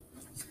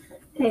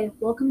Hey,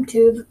 welcome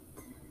to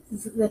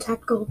the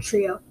Tactical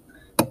Trio.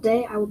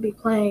 Today I will be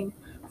playing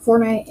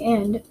Fortnite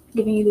and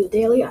giving you the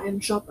daily item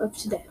shop of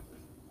today.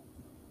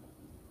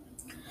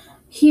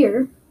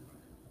 Here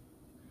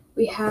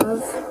we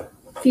have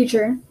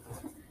feature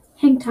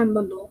Hang Time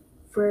Bundle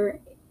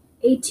for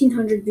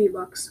 1800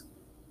 V-Bucks,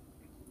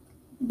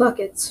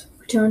 Buckets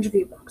for 200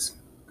 V-Bucks,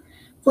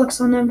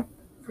 Flex on them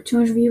for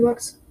 200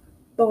 V-Bucks,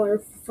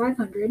 Baller for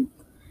 500,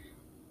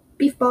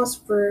 Beef Boss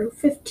for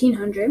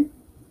 1500,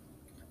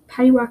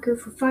 Patty Whacker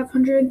for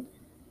 500,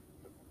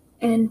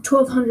 and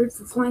 1200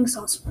 for Flying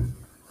Saucer.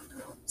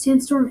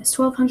 Sandstorm is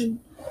 1200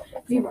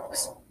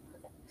 V-Bucks.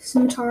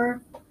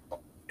 Scimitar,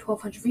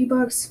 1200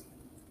 V-Bucks.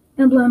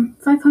 Emblem,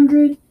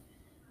 500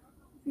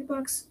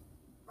 V-Bucks.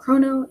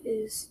 Chrono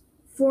is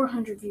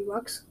 400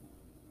 V-Bucks.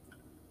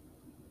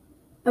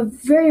 A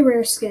very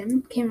rare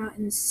skin came out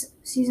in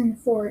Season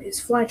 4 is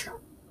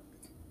Flytrap,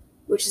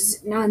 which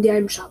is now in the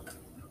item shop,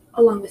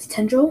 along with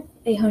Tendril,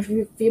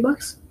 800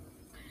 V-Bucks.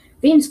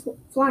 Venus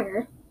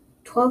Flyer,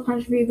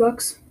 1200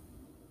 V-Bucks.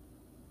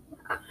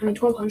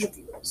 1200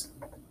 V-Bucks.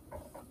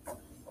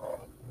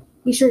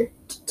 Be sure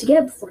to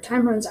get it before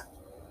time runs out.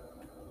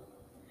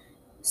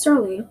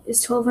 Starly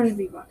is 1200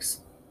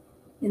 V-Bucks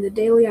in the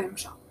daily item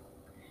shop.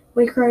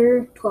 Wake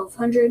Rider,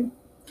 1200.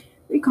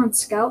 Recon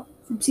Scout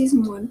from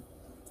Season 1,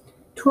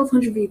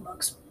 1200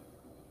 V-Bucks.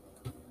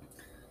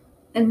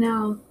 And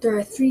now there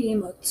are 3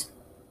 emotes: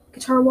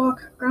 Guitar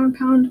Walk, Ground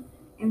Pound,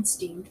 and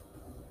Steamed.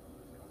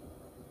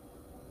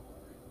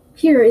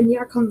 Here in the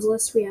icons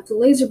list we have the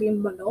Laser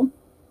Beam Bundle,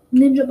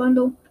 Ninja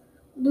Bundle,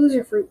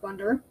 Loser Fruit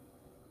Bundle,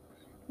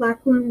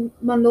 Black Balloon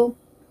Bundle,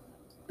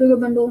 Booga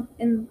Bundle,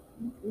 and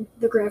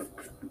the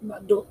Graphic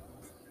Bundle.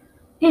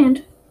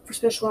 And for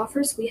special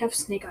offers, we have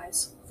Snake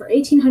Eyes for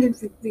 1800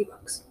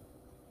 V-Bucks.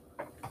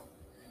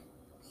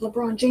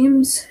 LeBron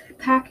James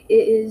pack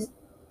is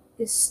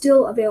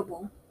still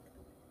available,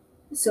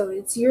 so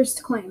it's yours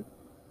to claim.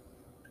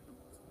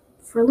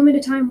 For a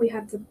limited time, we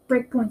have the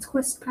Breakpoints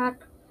Quest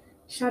pack,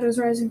 Shadows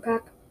Rising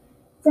pack,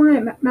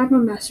 Fortnite Magma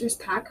Masters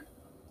pack,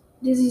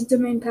 Dizzy's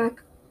Domain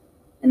pack,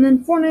 and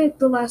then Fortnite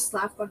The Last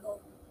Laugh bundle.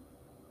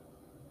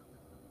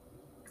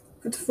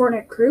 For the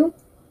Fortnite crew,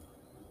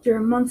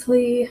 your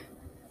monthly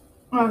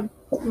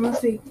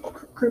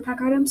crew pack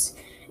items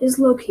is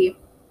low key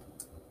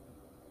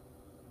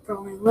for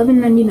only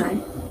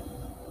 $11.99.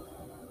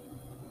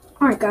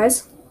 Alright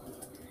guys,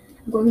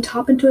 I'm going to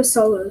hop into a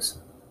solos.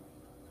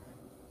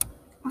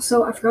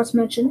 Also, I forgot to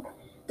mention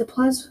the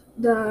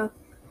plasma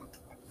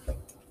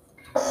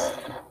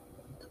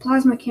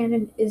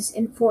cannon is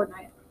in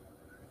Fortnite,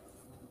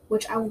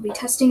 which I will be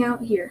testing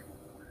out here.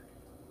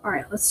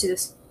 Alright, let's do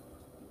this.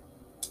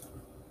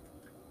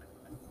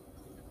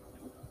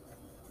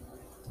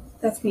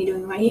 That's me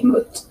doing my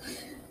emote.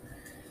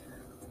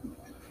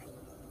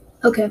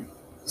 Okay,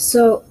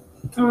 so,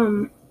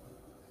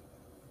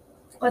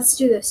 let's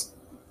do this.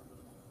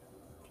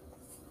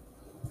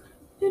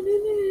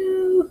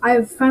 I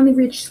have finally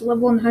reached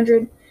level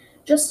 100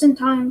 just in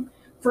time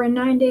for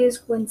 9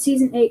 days when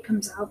Season 8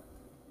 comes out.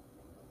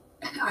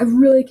 I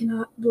really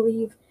cannot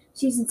believe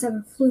Season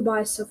 7 flew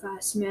by so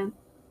fast, man.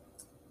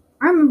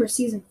 I remember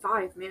Season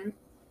 5, man.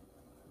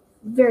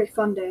 Very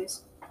fun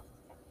days.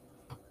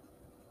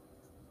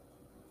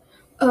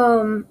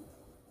 So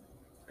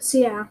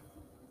yeah.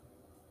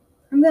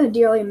 I'm gonna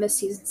dearly miss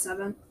Season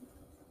 7.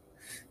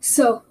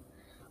 So,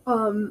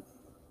 I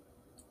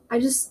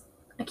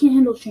can't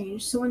handle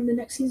change, so when the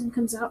next season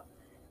comes out,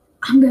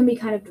 I'm gonna be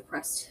kind of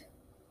depressed.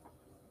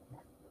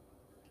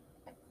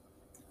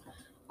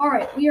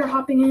 Alright, we are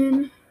hopping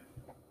in.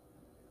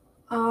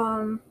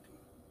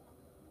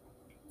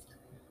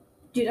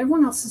 Dude,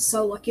 everyone else is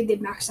so lucky they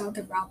maxed out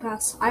their Brawl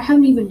Pass. I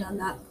haven't even done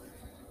that.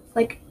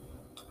 I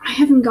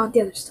haven't got the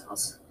other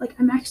styles. I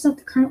maxed out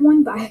the current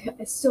one, but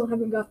I still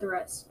haven't got the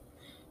rest.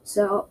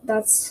 So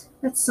that's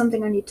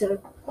something I need to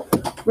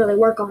really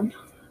work on.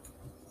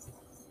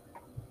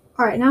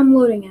 Alright, now I'm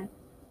loading in.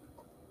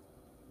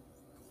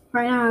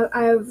 Right now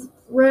I have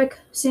Rick,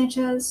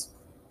 Sanchez,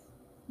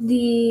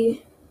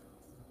 the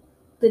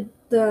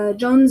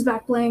Jones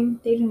back bling,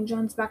 Dajan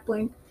Jones back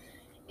bling,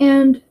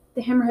 and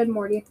the Hammerhead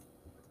Morty.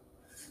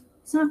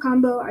 It's not a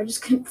combo, I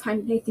just couldn't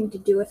find anything to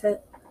do with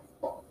it.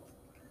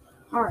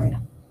 Alright.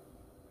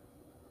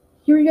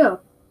 Here we go.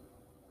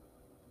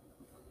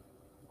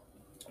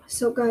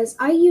 So guys,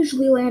 I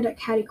usually land at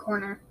Caddy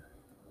Corner.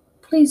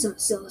 Please don't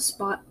steal this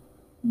spot.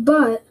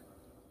 But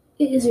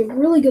it is a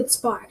really good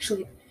spot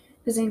actually,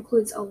 because it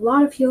includes a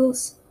lot of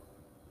heals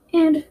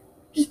and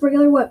just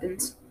regular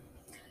weapons.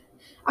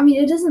 I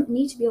mean, it doesn't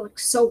need to be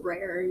so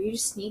rare, you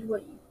just need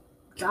what you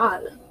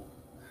got.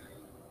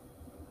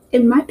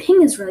 And my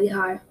ping is really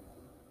high.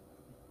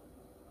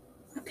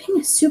 My ping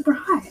is super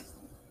high.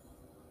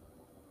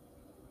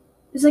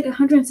 It's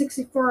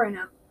 164 right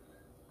now.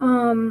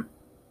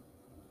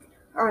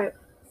 Alright.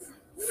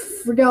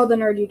 Forget all the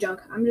nerdy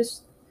junk. I'm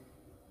just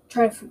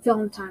trying to fill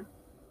in the time.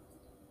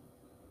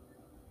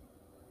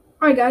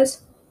 Alright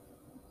guys.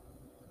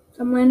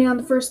 I'm landing on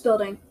the first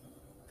building.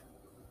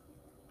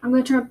 I'm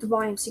going to turn up the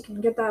volume so you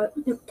can get that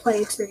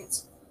play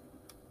experience.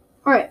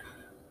 Alright.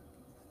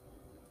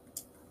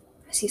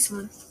 I see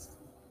someone.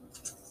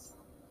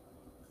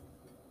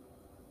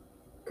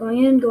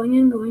 Going in, going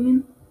in, going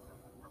in.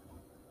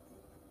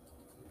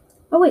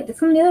 Oh wait, they're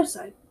from the other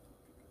side.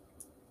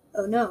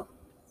 Oh no.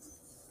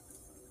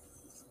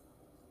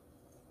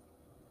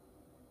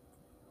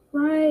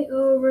 Right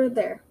over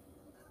there.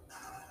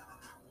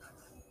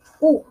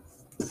 Oh.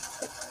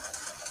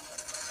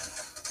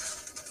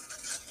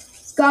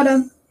 Got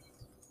him.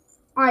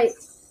 Alright.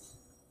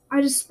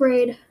 I just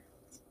sprayed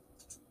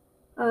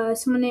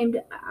someone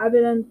named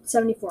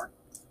Abaddon74.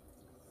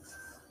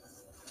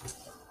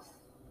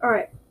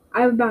 Alright.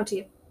 I have a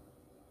bounty.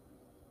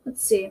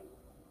 Let's see.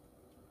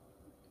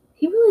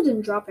 He really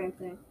didn't drop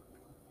anything.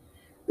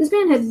 This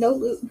man had no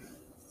loot.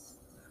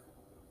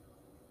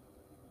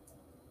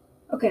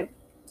 Okay.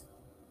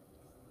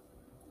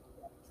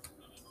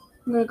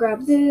 I'm gonna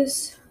grab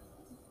this.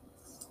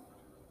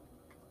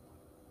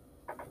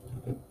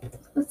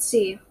 Let's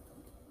see.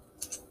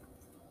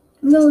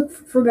 I'm gonna look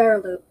for better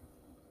loot.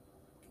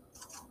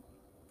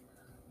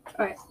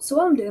 Alright, so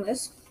while I'm doing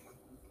this,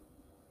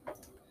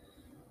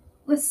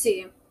 let's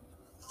see.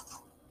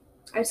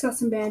 I just got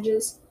some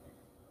bandages.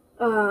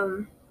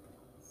 I'm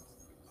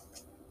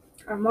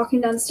walking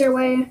down the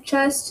stairway.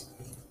 Chest.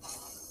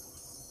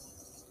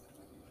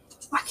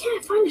 Why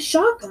can't I find a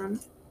shotgun?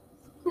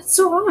 That's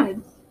so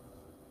odd.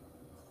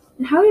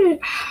 And how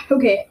did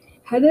okay,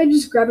 how did I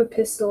just grab a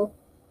pistol?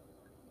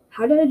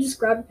 How did I just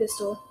grab a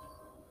pistol?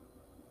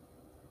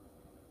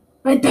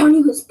 My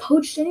bounty was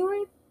poached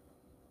anyway?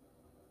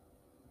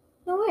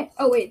 No way.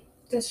 Oh wait,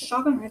 there's a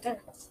shotgun right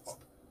there.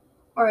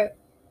 Alright.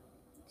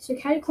 So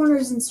Caddy Corner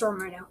is in storm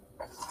right now.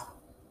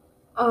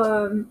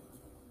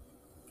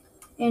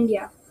 And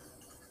yeah.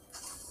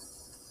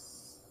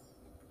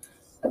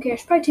 Okay, I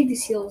should probably take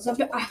these heals.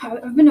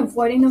 I've been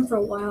avoiding them for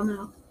a while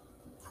now.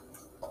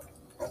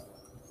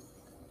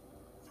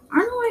 I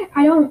don't know why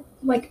I don't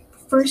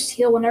first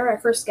heal whenever I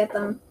first get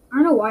them. I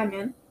don't know why,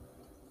 man.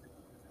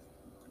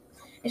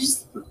 It's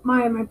just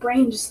my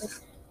brain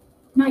just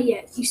not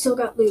yet. You still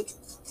got loot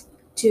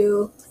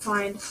to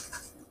find.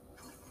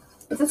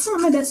 But that's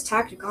not my best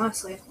tactic,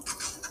 honestly.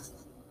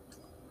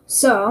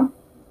 So,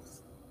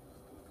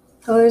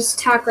 there's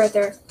attack right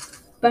there.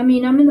 But I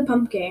mean, I'm in the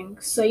pump gang,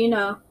 so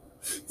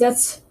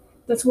that's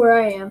where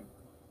I am.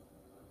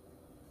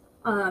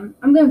 I'm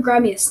gonna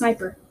grab me a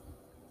sniper.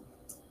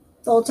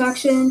 Bolt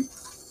action,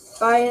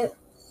 buy it.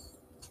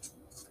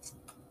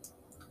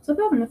 So if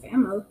I have enough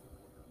ammo,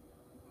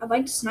 I'd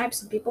like to snipe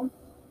some people.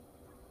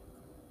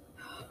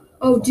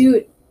 Oh,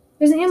 dude,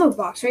 there's an ammo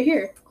box right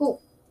here.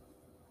 Cool.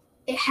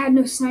 It had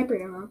no sniper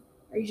ammo.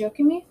 Are you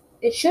joking me?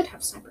 It should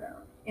have sniper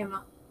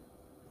ammo.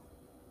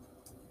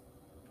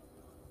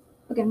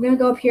 Okay, I'm gonna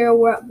go up here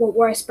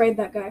where I sprayed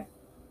that guy.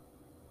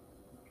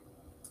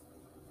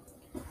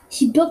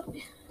 He built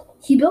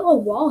a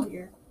wall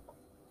here.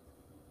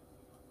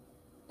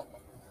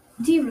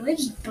 Did he really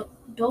just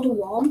build a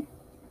wall?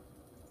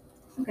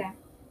 Okay.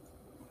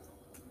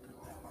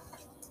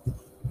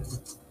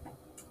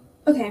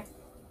 Okay.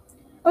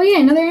 Oh yeah,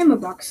 another ammo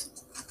box.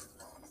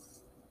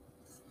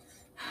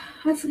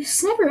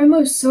 Sniper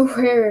ammo is so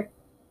rare.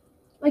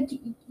 Like,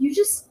 you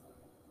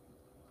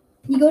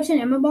go to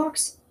an ammo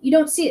box, you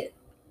don't see it.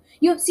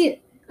 You don't see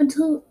it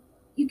until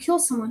you kill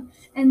someone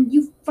and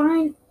you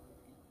find...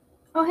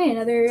 Oh hey,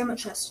 another ammo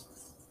chest.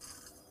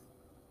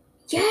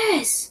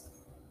 Yes!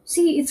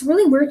 See, it's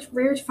really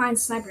rare to find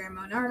sniper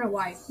ammo, and I don't know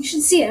why. You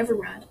should see it every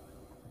round.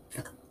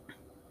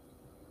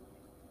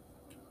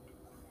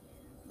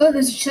 Oh,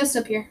 there's a chest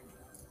up here.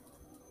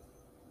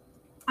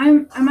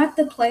 I'm at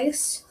the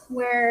place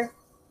where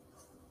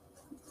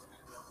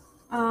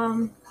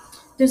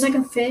there's like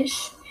a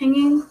fish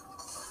hanging.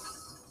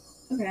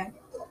 Okay.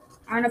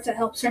 I don't know if that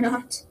helps or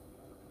not.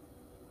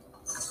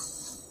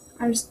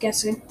 I'm just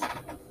guessing.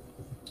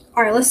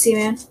 Alright, let's see,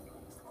 man.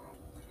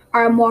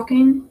 Alright, I'm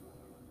walking.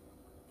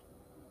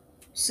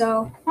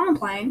 So, while I'm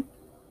playing,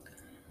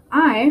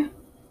 I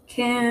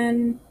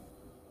can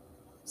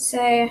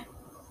say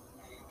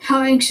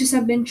how anxious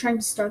I've been trying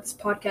to start this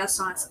podcast,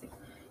 honestly.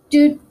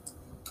 Dude,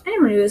 I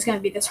never knew it was going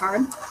to be this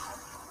hard.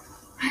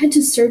 I had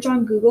to search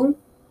on Google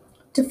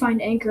to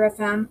find Anchor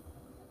FM.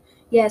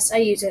 Yes, I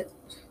use it.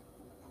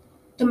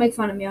 Don't make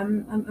fun of me.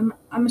 I'm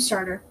a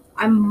starter.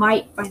 I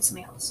might find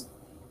something else.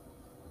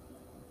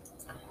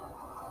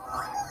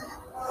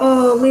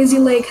 Oh, Lazy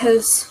Lake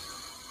has...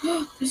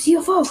 There's a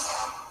UFO!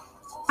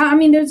 I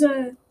mean, there's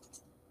a...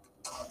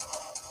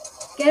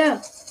 Get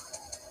out.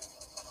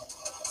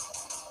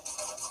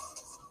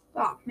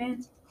 Oh,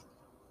 man.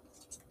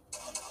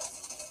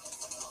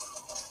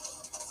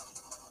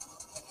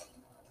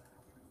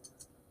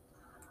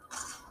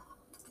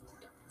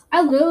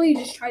 I literally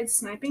just tried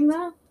sniping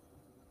that.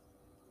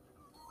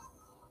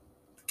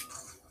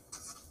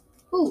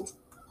 Ooh.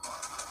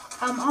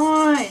 Come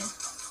on.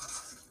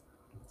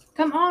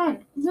 Come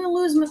on. I'm gonna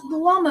lose the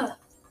llama.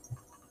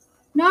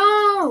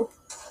 No.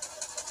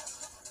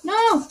 No.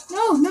 No.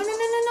 No. No. No. No.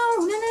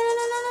 No. No.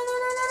 No.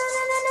 No.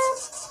 No. No.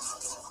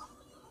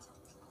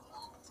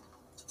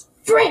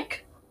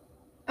 Frick.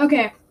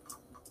 Okay.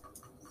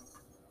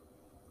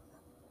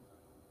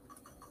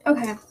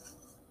 Okay.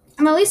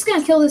 I'm at least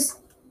gonna kill this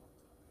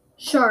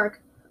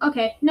shark.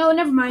 Okay, no,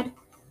 never mind.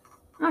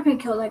 I'm not gonna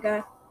kill that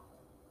guy.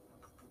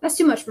 That's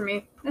too much for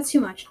me. That's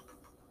too much.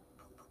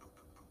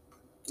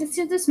 Let's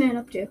see what this man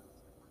up to.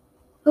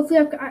 Hopefully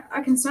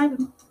I can snipe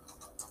him.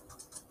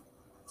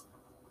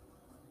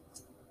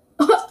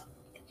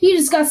 He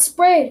just got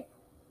sprayed.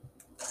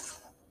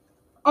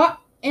 Oh,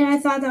 and I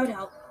thought that would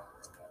help.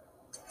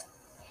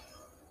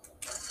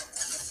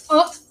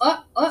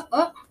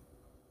 Oh.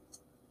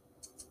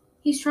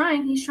 He's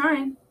trying.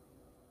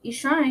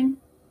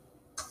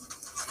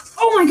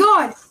 Oh my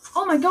god!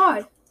 Oh my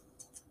god!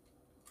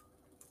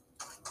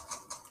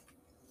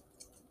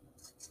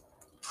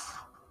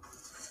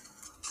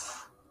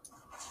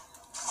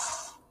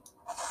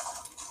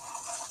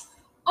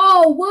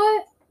 Oh,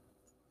 what?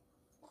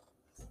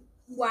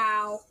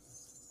 Wow.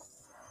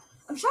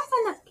 I'm trying to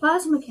find that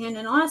plasma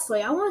cannon,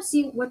 honestly. I want to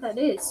see what that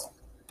is.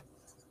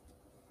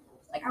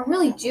 Like, I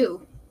really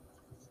do.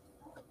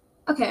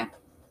 Okay.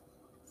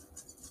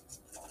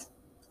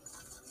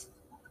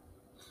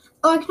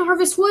 Oh, I can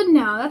harvest wood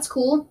now. That's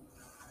cool.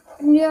 I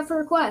can do that for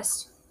a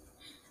quest.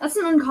 That's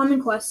an uncommon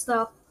quest,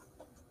 though.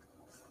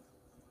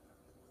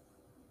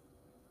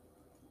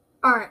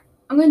 Alright.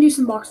 I'm going to do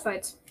some box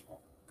fights.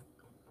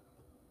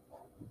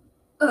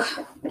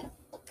 Ugh.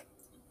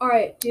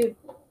 Alright, dude.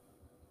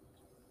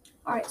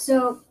 Alright,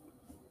 so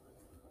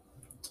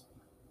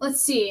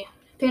let's see.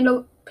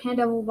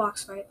 Pandevil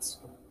box fights.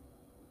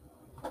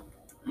 I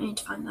need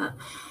to find that.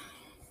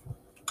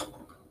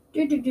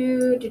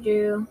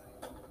 Do.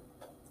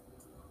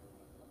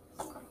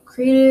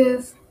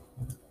 Creative.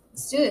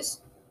 Let's do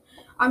this.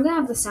 I'm gonna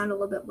have the sound a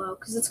little bit low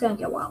because it's gonna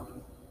get wild.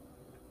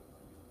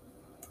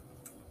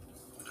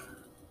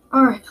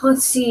 Alright,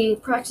 let's see.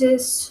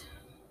 Practice.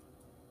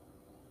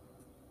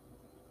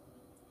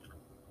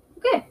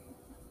 Okay.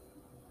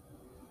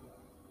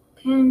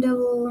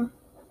 Pandevil.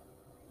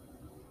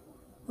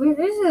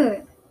 Where is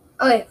it?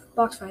 Oh, yeah,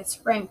 box fights.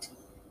 Ranked.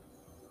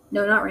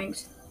 No, not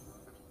ranked.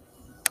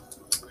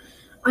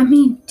 I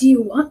mean, do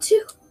you want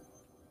to?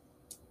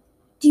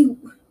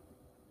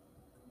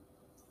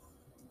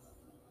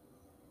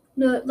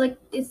 No, like,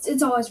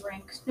 it's always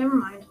ranked. Never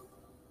mind.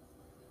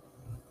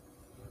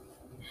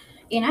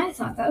 And I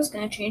thought that was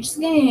going to change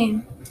the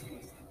game.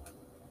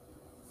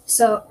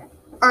 So,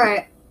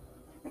 alright.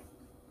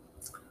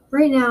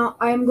 Right now,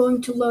 I am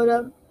going to load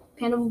up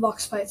Pandevil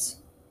box fights.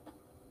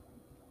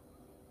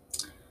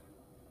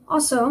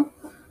 Also,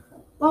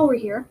 while we're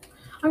here,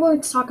 I'm going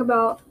to talk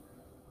about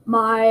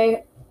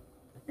me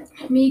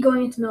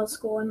going into middle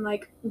school in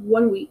like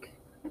 1 week.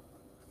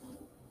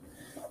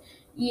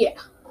 Yeah.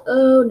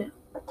 Oh no.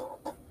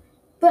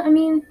 But I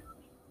mean,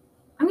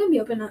 I'm gonna be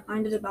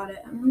open-minded about it.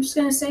 I'm just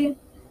gonna say,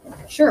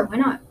 sure, why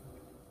not?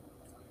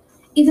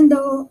 Even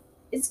though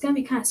it's gonna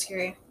be kind of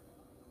scary,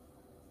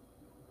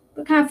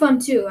 but kind of fun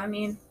too. I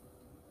mean,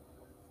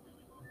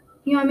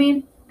 you know what I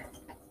mean?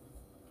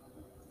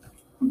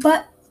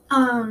 But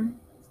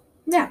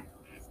yeah.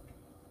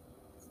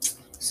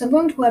 So I'm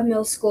going to web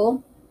middle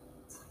school,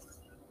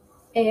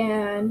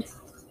 and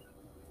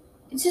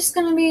it's just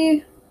gonna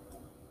be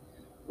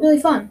really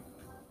fun.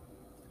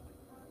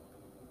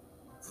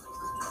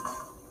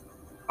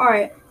 All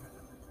right.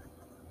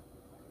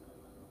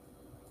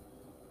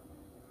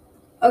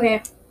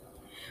 Okay.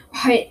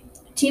 All right.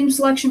 Team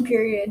selection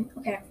period.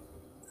 Okay.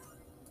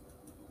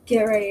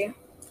 Get ready.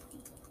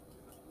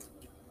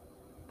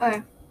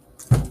 Okay.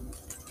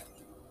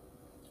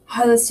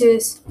 Alright, let's do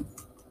this.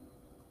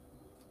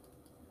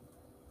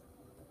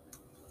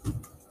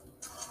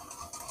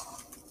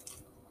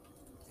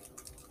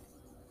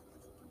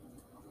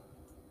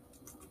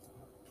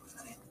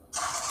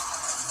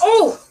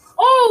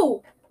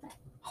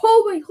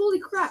 Oh wait, holy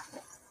crap.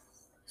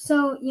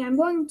 So yeah, I'm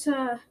going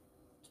to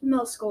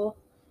middle school,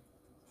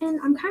 and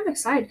I'm kind of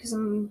excited because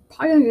I'm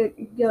probably gonna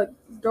get a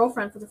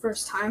girlfriend for the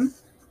first time.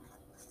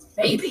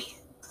 Maybe.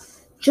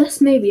 Just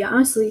maybe,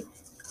 honestly.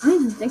 I don't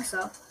even think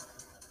so.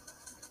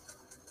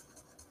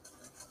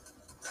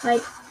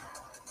 Like,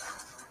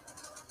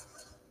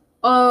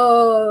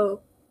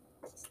 oh,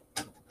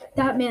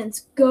 that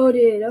man's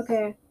goated.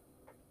 Okay.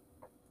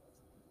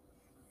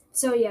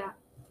 So yeah.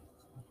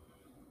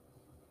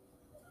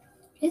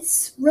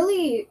 It's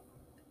really,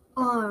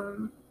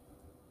 yeah,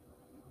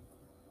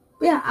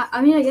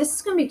 I mean, I guess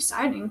it's gonna be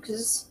exciting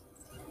because,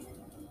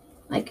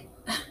 like,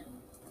 I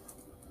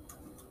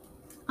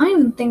don't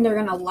even think they're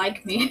gonna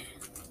like me.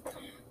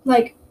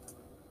 Like,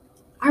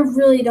 I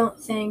really don't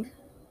think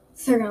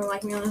they're gonna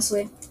like me,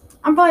 honestly.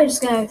 I'm probably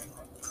just gonna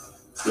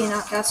be an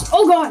outcast.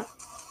 Oh god!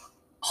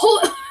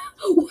 Hold.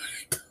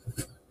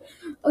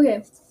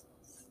 Okay.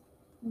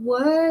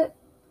 What?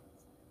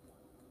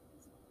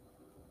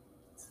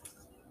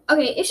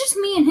 Okay, it's just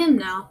me and him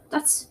now.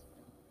 That's.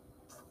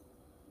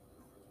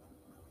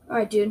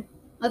 Alright, dude.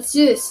 Let's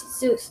do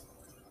this.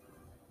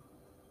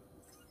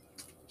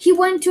 He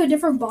went to a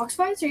different box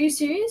fight? Are you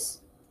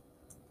serious?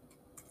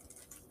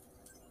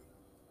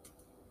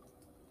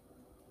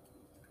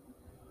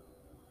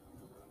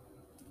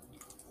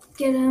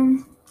 Get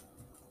him.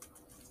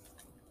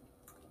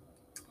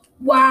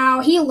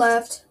 Wow, he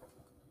left.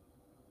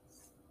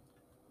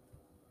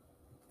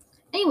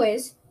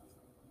 Anyways,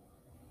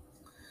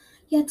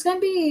 yeah, it's gonna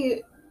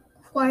be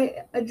quite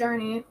a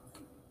journey.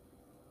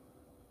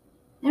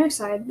 I'm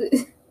excited, but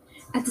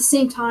at the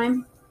same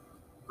time,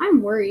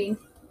 I'm worried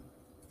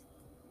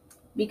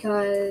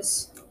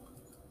because,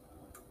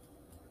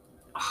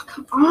 oh,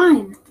 come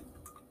on.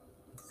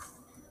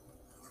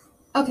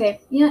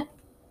 Okay, yeah,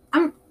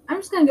 I'm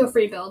just gonna go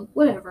free build,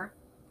 whatever.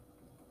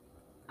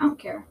 I don't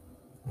care.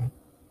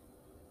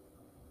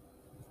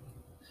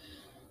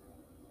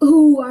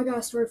 Ooh, I got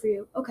a story for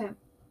you. Okay,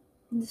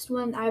 this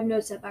one I have no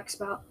setbacks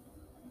about.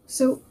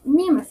 So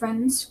me and my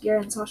friends,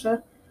 Garrett and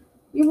Sasha,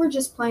 we were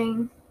just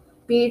playing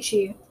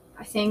BHE,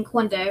 I think,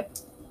 one day,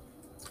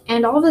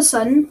 and all of a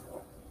sudden,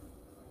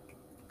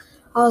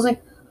 I was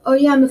like, "Oh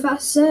yeah, I'm the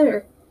fastest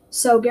setter."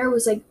 So Garrett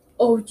was like,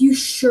 "Oh, you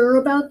sure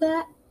about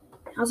that?"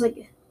 I was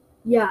like,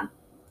 "Yeah,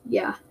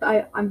 yeah,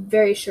 I'm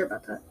very sure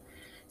about that."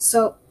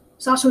 So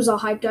Sasha was all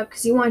hyped up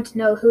because he wanted to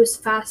know who was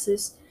the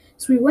fastest.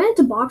 So we went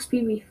to box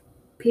PvP,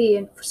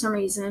 and for some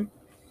reason,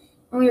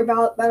 and we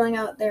were battling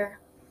out there.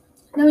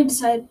 And then we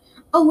decided,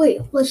 oh wait,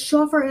 let's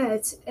show off our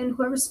heads, and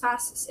whoever's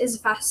fastest is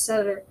the fastest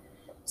setter.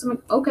 So I'm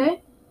like,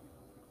 okay,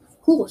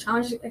 cool,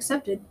 challenge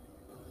accepted.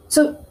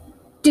 So,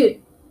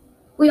 dude,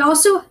 we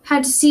also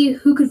had to see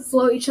who could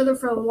float each other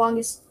for the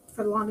longest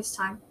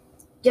time.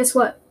 Guess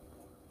what?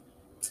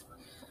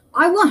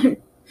 I won.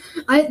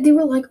 They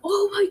were like,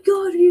 "Oh my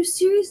god, are you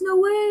serious? No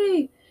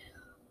way!"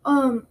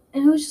 And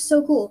it was just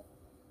so cool.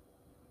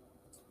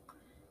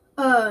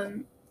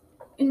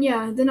 And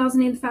yeah, then I was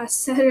named the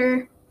fast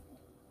setter.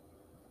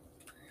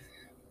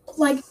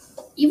 Like,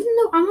 even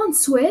though I'm on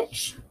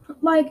Switch,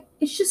 like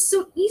it's just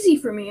so easy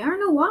for me. I don't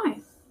know why.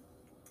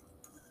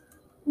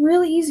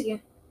 Really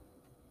easy.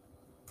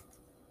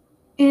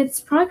 And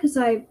it's probably because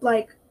I've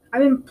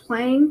been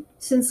playing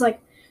since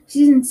like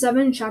season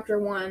 7, chapter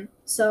 1.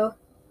 So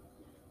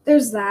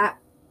there's that.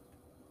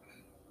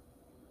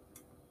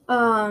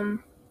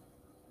 But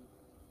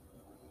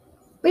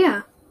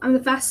yeah, I'm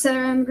the fastest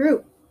setter in the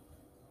group.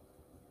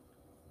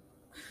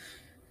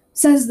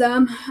 Says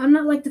them. I'm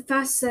not like the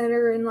fast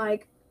setter in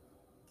like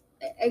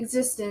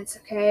existence,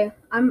 okay?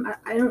 I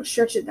don't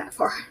stretch it that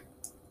far.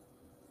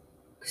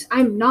 Because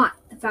I'm not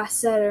the fast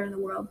setter in the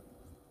world.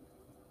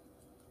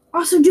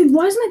 Also, dude,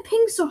 why is my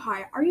ping so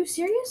high? Are you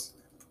serious?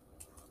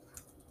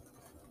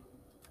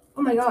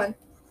 Oh my god.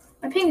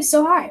 My ping is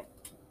so high.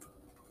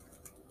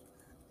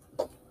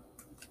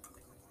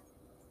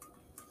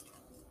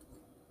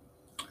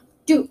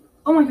 Dude,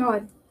 oh my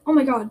god. Oh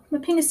my god. My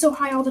ping is so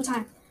high all the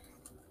time.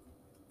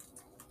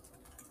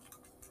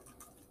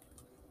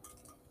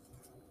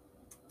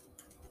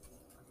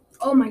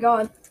 Oh my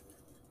god.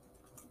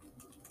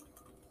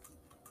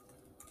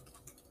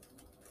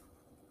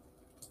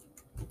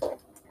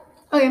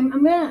 Okay,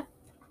 I'm gonna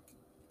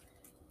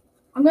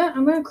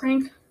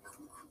crank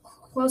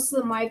close to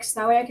the mics.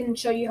 That way I can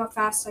show you how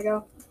fast I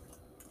go.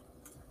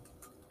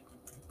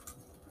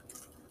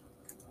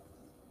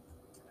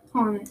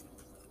 Hold on a minute.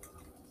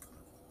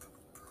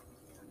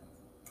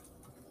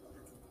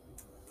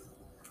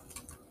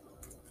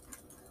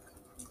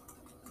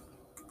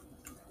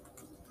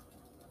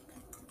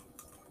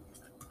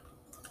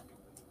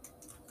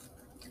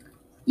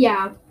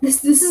 Yeah,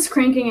 this is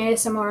cranking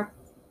ASMR.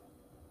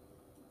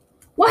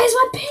 Why is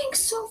my ping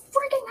so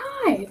freaking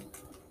high?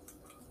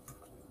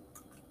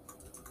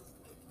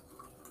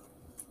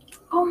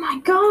 Oh my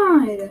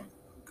god.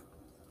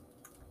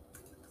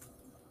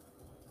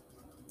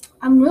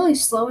 I'm really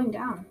slowing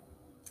down.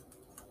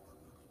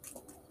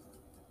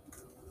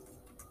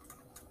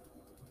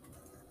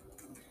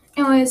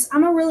 Anyways,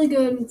 I'm a really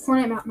good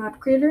Fortnite map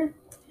creator,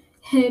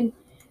 and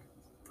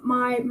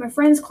my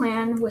friend's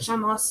clan, which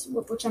I'm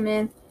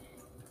in,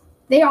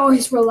 they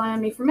always rely on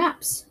me for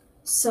maps.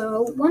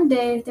 So one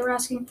day they were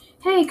asking,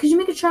 "Hey, could you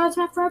make a trials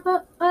map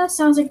for us?"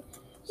 I was like,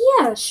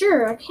 "Yeah,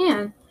 sure, I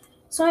can."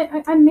 So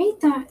I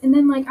made that, and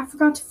then like I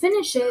forgot to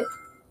finish it,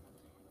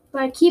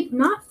 but I keep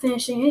not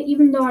finishing it,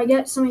 even though I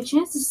get so many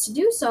chances to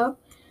do so.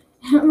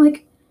 And I'm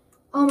like,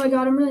 "Oh my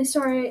god, I'm really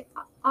sorry.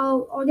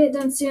 I'll get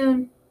done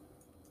soon."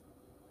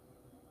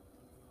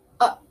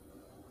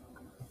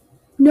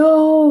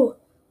 No,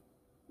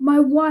 my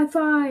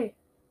Wi-Fi.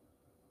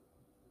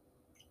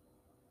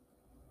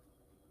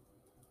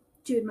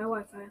 Dude, my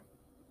Wi-Fi.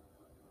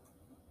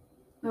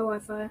 My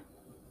Wi-Fi.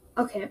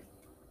 Okay.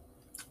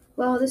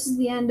 Well, this is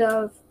the end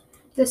of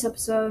this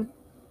episode.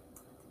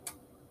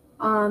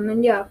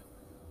 And yeah.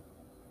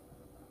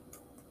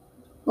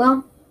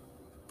 Well,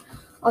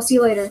 I'll see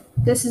you later.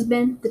 This has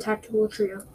been the Tactical Trio.